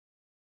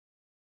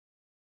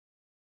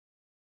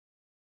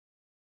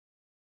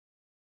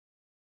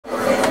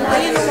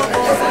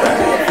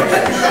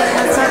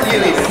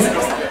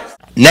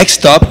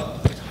Next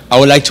up, I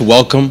would like to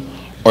welcome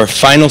our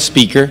final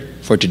speaker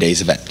for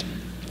today's event.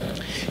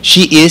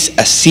 She is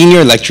a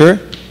senior lecturer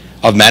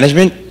of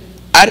management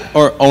at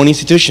our own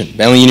institution,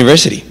 Bentley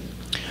University,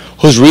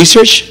 whose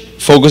research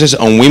focuses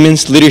on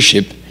women's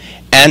leadership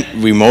and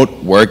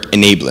remote work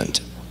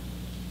enablement.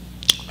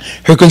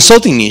 Her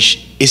consulting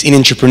niche is in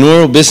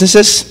entrepreneurial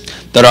businesses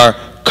that are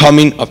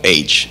coming of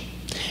age,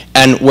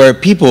 and where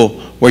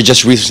people were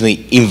just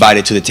recently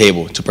invited to the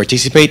table to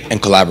participate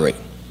and collaborate.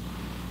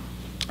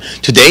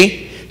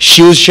 Today,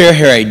 she will share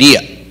her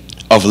idea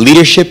of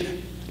leadership,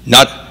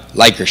 not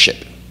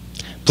likership.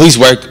 Please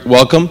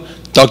welcome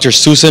Dr.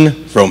 Susan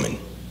Vroman.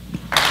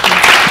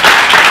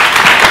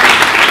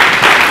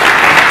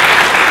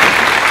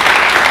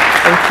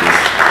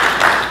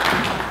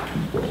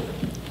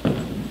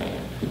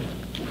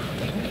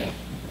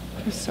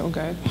 So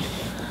good.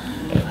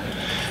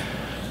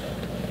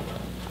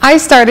 I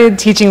started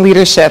teaching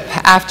leadership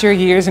after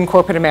years in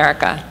corporate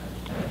America.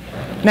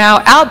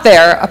 Now, out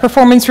there, a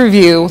performance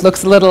review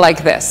looks a little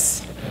like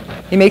this.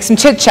 You make some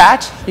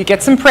chit-chat, you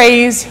get some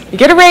praise, you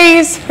get a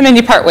raise, and then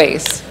you part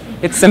ways.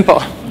 It's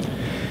simple.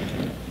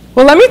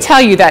 Well, let me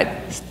tell you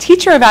that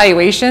teacher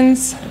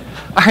evaluations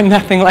are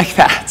nothing like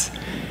that.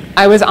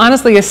 I was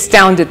honestly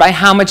astounded by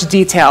how much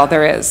detail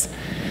there is.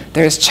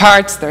 There's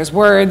charts, there's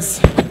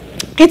words.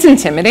 It's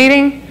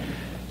intimidating.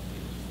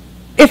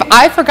 If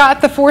I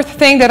forgot the fourth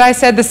thing that I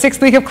said the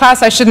sixth week of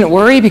class, I shouldn't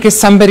worry because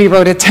somebody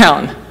wrote it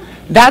down.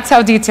 That's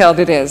how detailed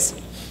it is.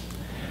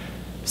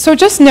 So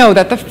just know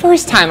that the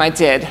first time I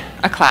did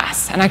a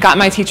class and I got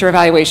my teacher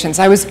evaluations,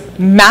 I was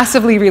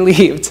massively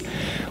relieved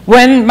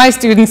when my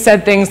students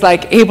said things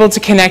like able to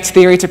connect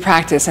theory to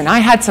practice, and I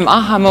had some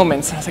aha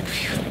moments. I was like,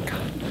 phew, thank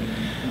God.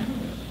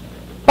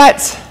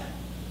 But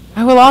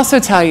I will also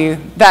tell you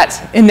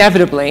that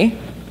inevitably,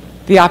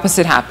 the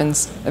opposite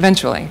happens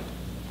eventually.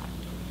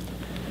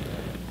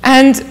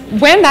 And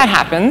when that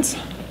happened,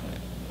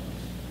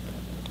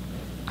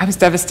 I was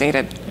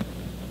devastated.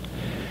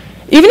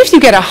 Even if you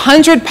get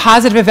 100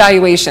 positive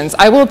evaluations,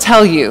 I will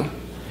tell you,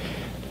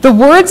 the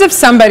words of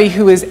somebody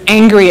who is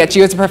angry at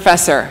you as a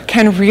professor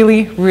can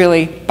really,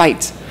 really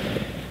bite.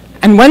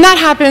 And when that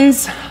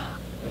happens,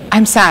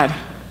 I'm sad.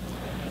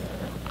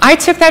 I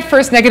took that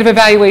first negative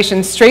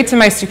evaluation straight to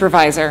my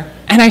supervisor,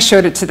 and I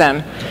showed it to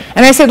them.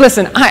 And I said,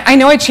 listen, I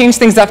know I changed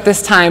things up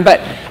this time,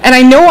 and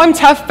I know I'm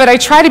tough, but I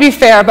try to be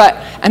fair,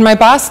 and my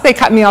boss, they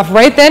cut me off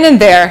right then and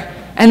there,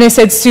 and they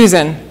said,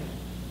 Susan,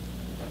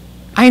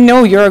 I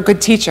know you're a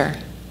good teacher.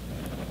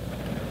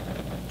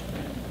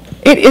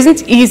 It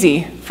isn't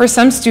easy for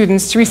some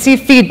students to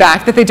receive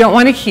feedback that they don't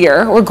want to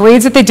hear, or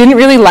grades that they didn't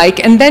really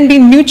like, and then be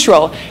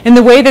neutral in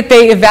the way that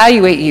they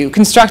evaluate you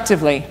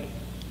constructively.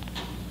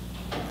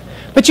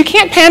 But you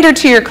can't pander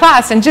to your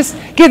class and just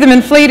give them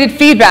inflated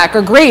feedback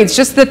or grades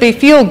just so that they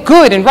feel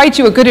good and write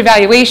you a good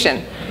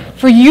evaluation.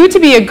 For you to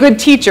be a good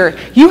teacher,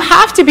 you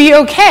have to be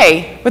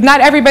okay with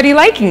not everybody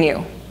liking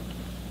you.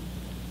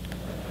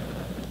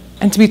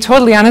 And to be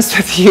totally honest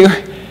with you,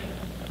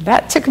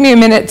 that took me a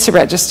minute to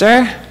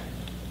register.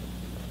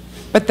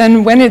 But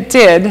then when it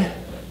did,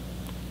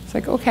 it's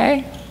like,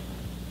 okay.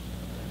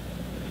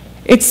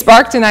 It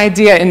sparked an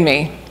idea in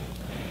me.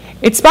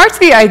 It sparked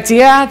the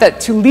idea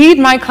that to lead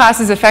my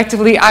classes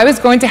effectively, I was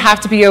going to have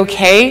to be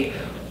okay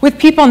with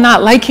people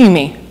not liking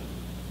me.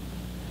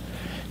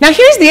 Now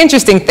here's the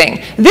interesting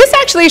thing. This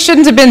actually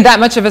shouldn't have been that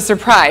much of a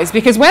surprise,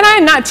 because when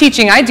I'm not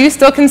teaching, I do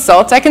still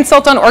consult. I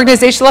consult on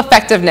organizational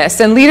effectiveness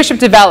and leadership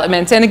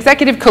development and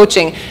executive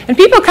coaching. And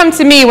people come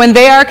to me when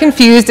they are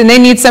confused and they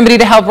need somebody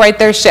to help right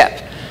their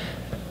ship.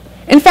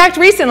 In fact,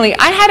 recently,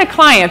 I had a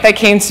client that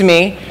came to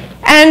me,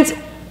 and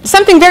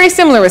something very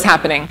similar was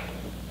happening.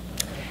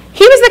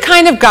 He was the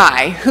kind of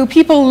guy who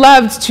people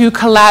loved to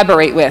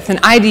collaborate with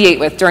and ideate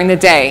with during the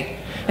day.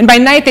 And by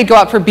night, they'd go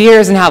out for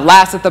beers and have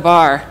laughs at the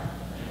bar.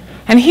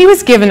 And he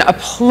was given a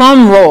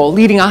plum role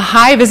leading a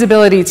high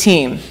visibility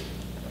team.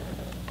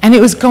 And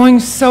it was going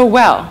so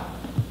well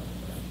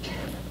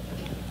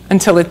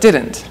until it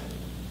didn't.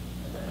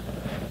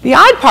 The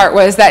odd part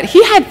was that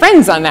he had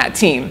friends on that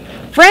team.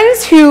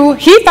 Friends who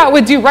he thought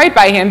would do right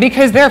by him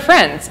because they're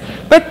friends,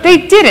 but they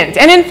didn't.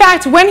 And in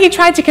fact, when he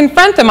tried to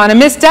confront them on a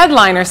missed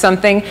deadline or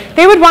something,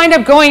 they would wind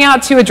up going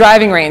out to a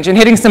driving range and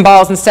hitting some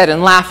balls instead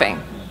and laughing.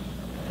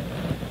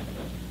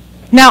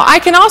 Now, I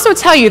can also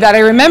tell you that I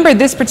remembered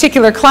this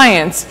particular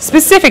client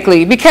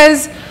specifically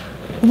because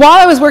while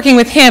I was working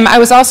with him, I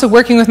was also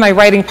working with my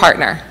writing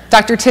partner,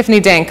 Dr. Tiffany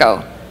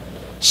Danko.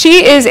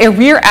 She is a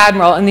Rear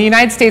Admiral in the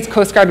United States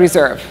Coast Guard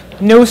Reserve,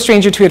 no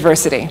stranger to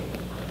adversity.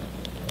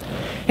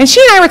 And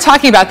she and I were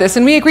talking about this,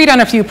 and we agreed on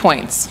a few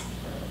points.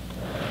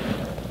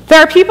 There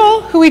are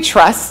people who we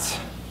trust,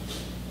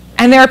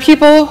 and there are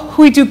people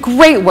who we do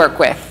great work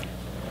with,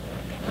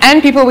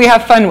 and people we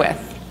have fun with.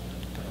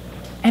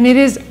 And it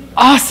is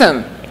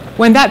awesome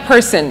when that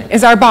person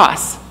is our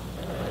boss.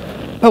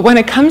 But when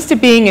it comes to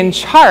being in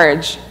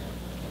charge,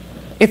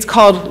 it's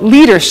called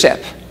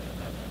leadership,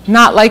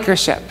 not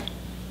likership.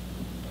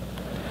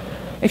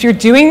 If you're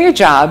doing your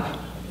job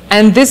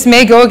and this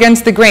may go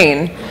against the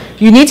grain.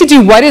 You need to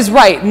do what is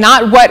right,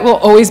 not what will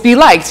always be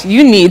liked.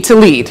 You need to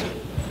lead.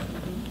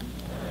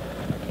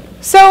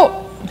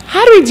 So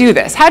how do we do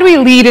this? How do we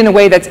lead in a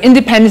way that's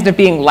independent of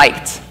being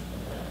liked?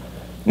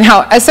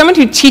 Now, as someone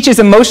who teaches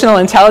emotional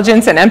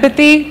intelligence and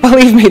empathy,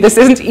 believe me, this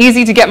isn't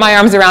easy to get my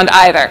arms around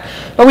either.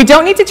 But we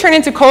don't need to turn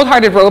into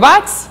cold-hearted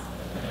robots.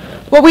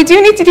 What we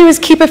do need to do is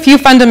keep a few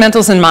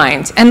fundamentals in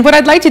mind. And what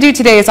I'd like to do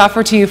today is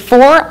offer to you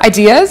 4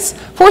 ideas,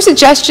 4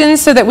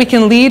 suggestions so that we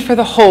can lead for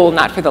the whole,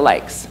 not for the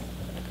likes.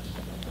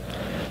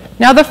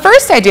 Now, the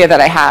first idea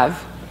that I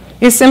have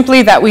is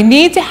simply that we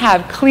need to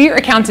have clear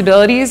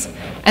accountabilities,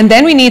 and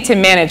then we need to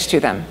manage to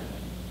them.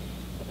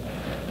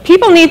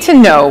 People need to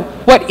know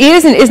what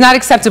is and is not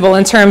acceptable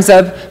in terms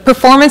of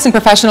performance and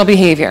professional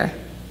behavior.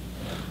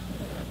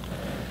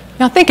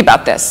 Now think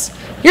about this.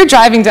 You're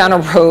driving down a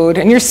road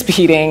and you're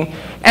speeding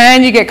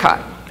and you get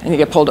caught and you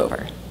get pulled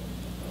over.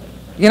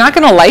 You're not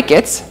going to like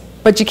it,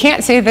 but you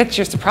can't say that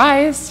you're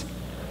surprised.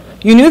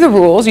 You knew the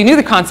rules, you knew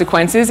the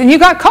consequences, and you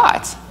got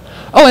caught.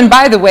 Oh, and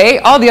by the way,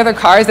 all the other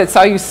cars that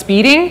saw you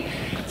speeding,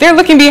 they're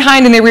looking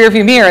behind in their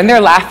rearview mirror and they're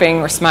laughing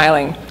or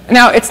smiling.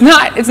 Now, it's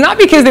not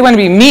because they want to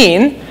be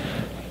mean.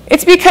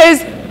 It's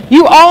because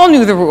you all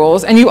knew the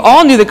rules and you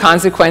all knew the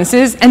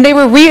consequences, and they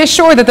were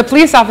reassured that the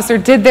police officer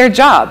did their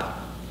job.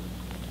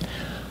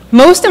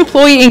 Most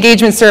employee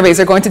engagement surveys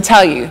are going to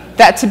tell you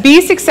that to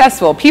be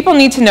successful, people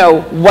need to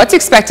know what's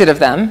expected of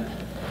them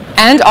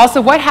and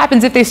also what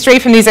happens if they stray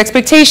from these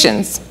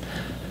expectations.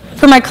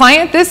 For my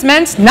client, this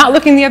meant not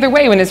looking the other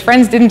way when his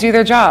friends didn't do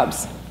their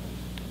jobs.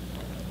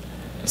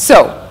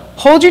 So,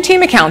 hold your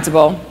team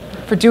accountable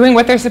for doing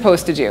what they're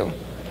supposed to do,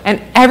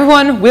 and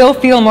everyone will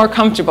feel more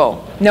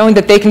comfortable knowing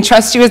that they can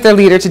trust you as their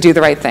leader to do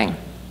the right thing.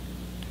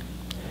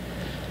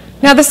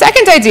 Now, the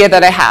second idea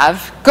that I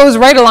have goes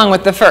right along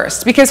with the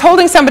first, because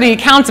holding somebody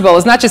accountable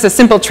is not just a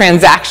simple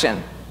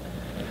transaction.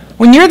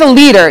 When you're the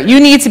leader,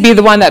 you need to be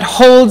the one that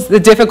holds the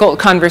difficult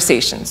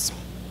conversations.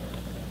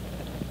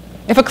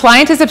 If a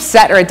client is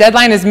upset or a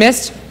deadline is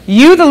missed,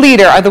 you, the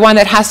leader, are the one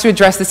that has to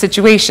address the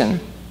situation.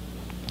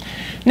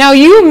 Now,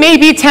 you may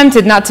be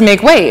tempted not to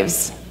make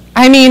waves.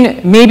 I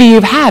mean, maybe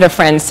you've had a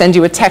friend send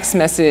you a text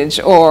message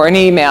or an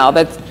email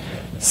that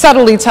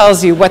subtly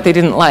tells you what they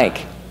didn't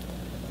like.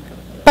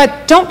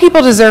 But don't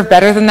people deserve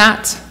better than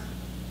that?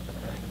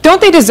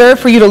 Don't they deserve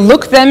for you to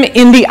look them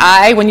in the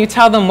eye when you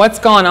tell them what's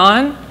going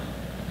on?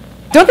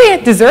 Don't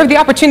they deserve the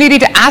opportunity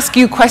to ask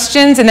you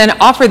questions and then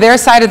offer their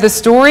side of the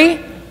story?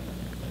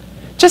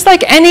 Just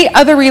like any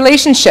other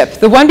relationship,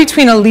 the one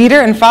between a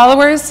leader and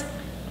followers,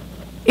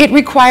 it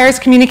requires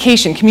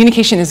communication.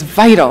 Communication is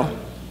vital.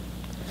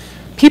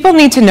 People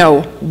need to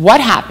know what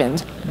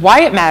happened,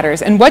 why it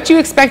matters, and what you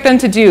expect them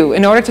to do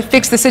in order to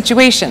fix the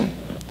situation.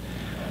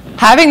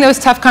 Having those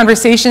tough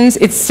conversations,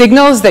 it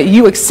signals that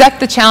you accept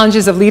the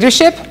challenges of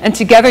leadership, and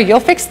together you'll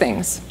fix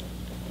things.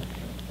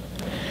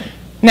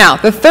 Now,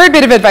 the third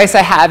bit of advice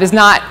I have is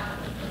not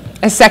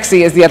as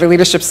sexy as the other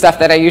leadership stuff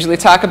that I usually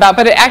talk about,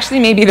 but it actually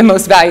may be the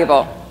most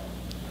valuable.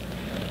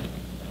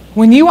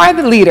 When you are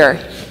the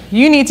leader,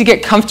 you need to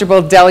get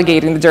comfortable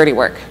delegating the dirty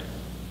work.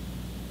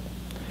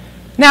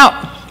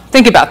 Now,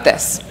 think about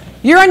this.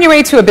 You're on your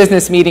way to a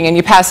business meeting and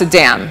you pass a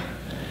dam.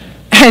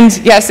 And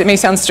yes, it may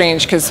sound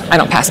strange because I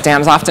don't pass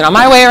dams often on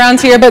my way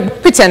around here,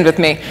 but pretend with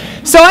me.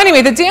 So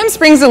anyway, the dam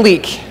springs a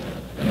leak.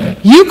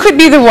 You could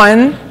be the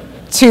one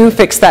to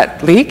fix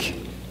that leak.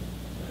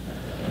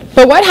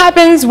 But what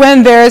happens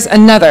when there's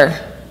another,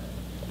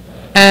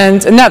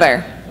 and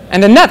another,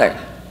 and another?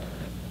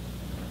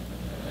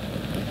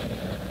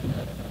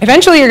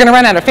 Eventually, you're going to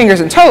run out of fingers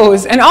and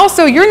toes, and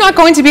also, you're not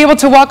going to be able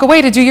to walk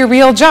away to do your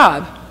real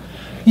job.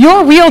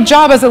 Your real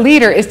job as a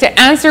leader is to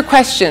answer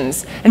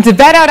questions, and to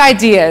vet out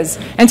ideas,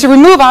 and to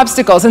remove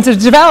obstacles, and to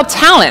develop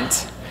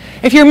talent.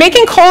 If you're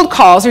making cold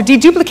calls or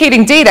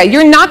deduplicating data,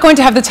 you're not going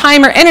to have the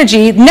time or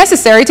energy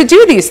necessary to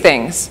do these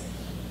things.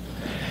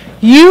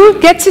 You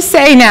get to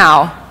say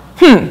now,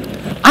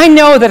 I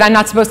know that I'm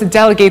not supposed to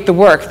delegate the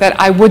work that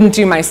I wouldn't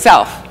do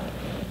myself.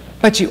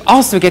 But you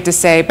also get to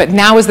say, but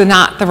now is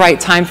not the right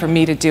time for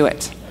me to do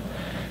it.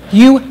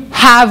 You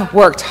have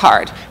worked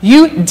hard.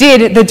 You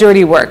did the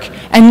dirty work.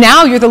 And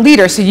now you're the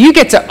leader, so you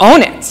get to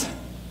own it.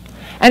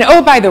 And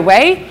oh, by the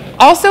way,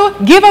 also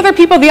give other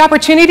people the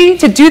opportunity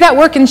to do that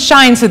work and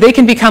shine so they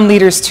can become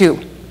leaders too.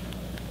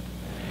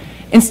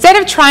 Instead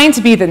of trying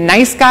to be the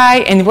nice guy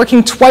and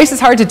working twice as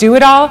hard to do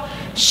it all,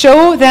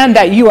 show them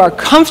that you are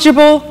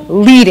comfortable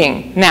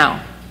leading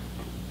now.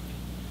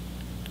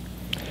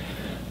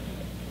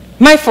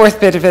 My fourth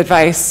bit of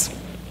advice,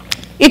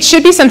 it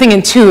should be something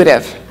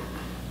intuitive.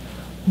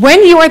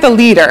 When you are the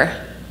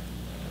leader,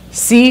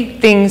 see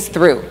things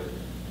through.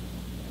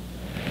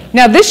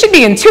 Now, this should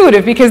be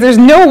intuitive because there's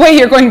no way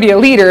you're going to be a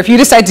leader if you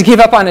decide to give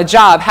up on a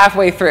job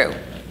halfway through.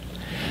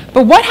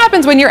 But what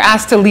happens when you're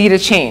asked to lead a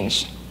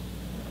change?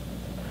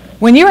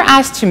 When you're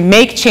asked to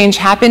make change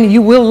happen,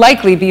 you will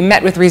likely be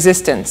met with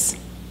resistance.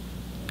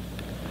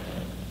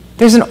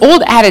 There's an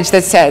old adage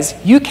that says,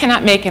 you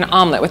cannot make an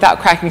omelet without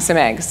cracking some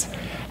eggs.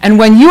 And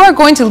when you are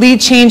going to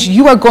lead change,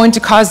 you are going to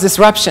cause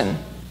disruption.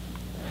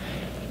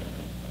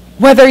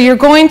 Whether you're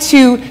going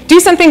to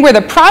do something where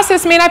the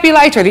process may not be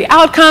liked or the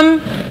outcome,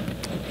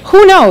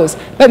 who knows?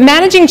 But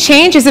managing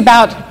change is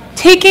about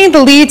taking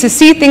the lead to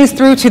see things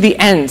through to the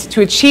end,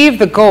 to achieve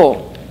the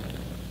goal.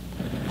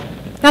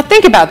 Now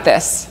think about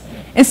this.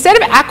 Instead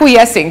of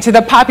acquiescing to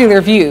the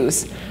popular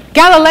views,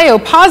 Galileo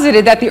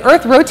posited that the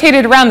Earth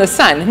rotated around the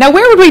sun. Now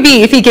where would we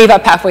be if he gave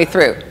up halfway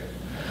through?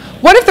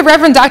 What if the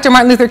Reverend Dr.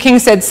 Martin Luther King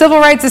said, civil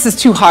rights, this is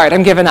too hard,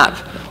 I'm giving up?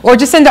 Or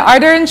Jacinda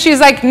Ardern, she's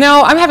like,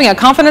 no, I'm having a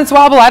confidence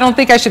wobble, I don't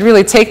think I should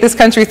really take this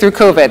country through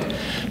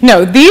COVID.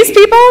 No, these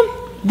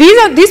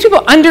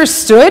people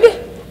understood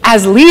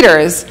as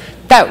leaders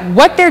that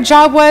what their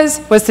job was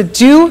to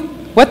do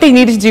what they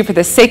needed to do for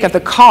the sake of the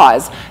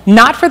cause,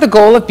 not for the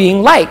goal of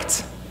being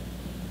liked.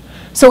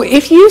 So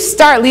if you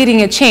start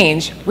leading a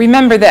change,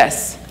 remember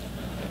this: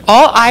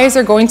 all eyes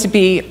are going to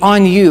be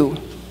on you.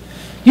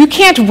 You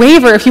can't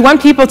waver if you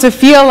want people to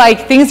feel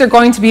like things are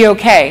going to be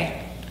okay.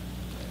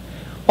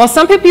 While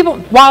some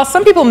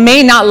people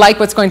may not like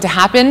what's going to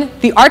happen,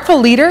 the artful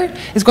leader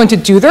is going to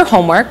do their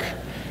homework,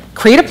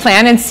 create a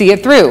plan, and see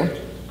it through.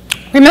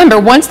 Remember,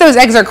 once those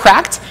eggs are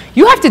cracked,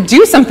 you have to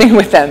do something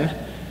with them.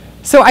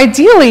 So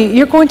ideally,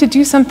 you're going to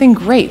do something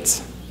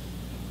great.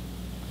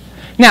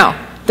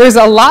 Now, there's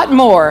a lot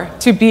more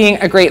to being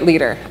a great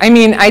leader. I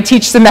mean, I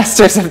teach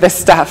semesters of this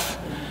stuff.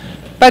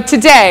 But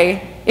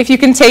today, if you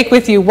can take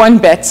with you one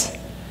bit,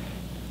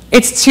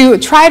 it's to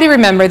try to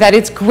remember that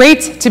it's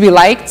great to be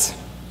liked,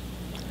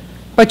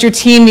 but your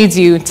team needs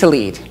you to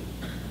lead.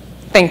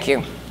 Thank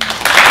you.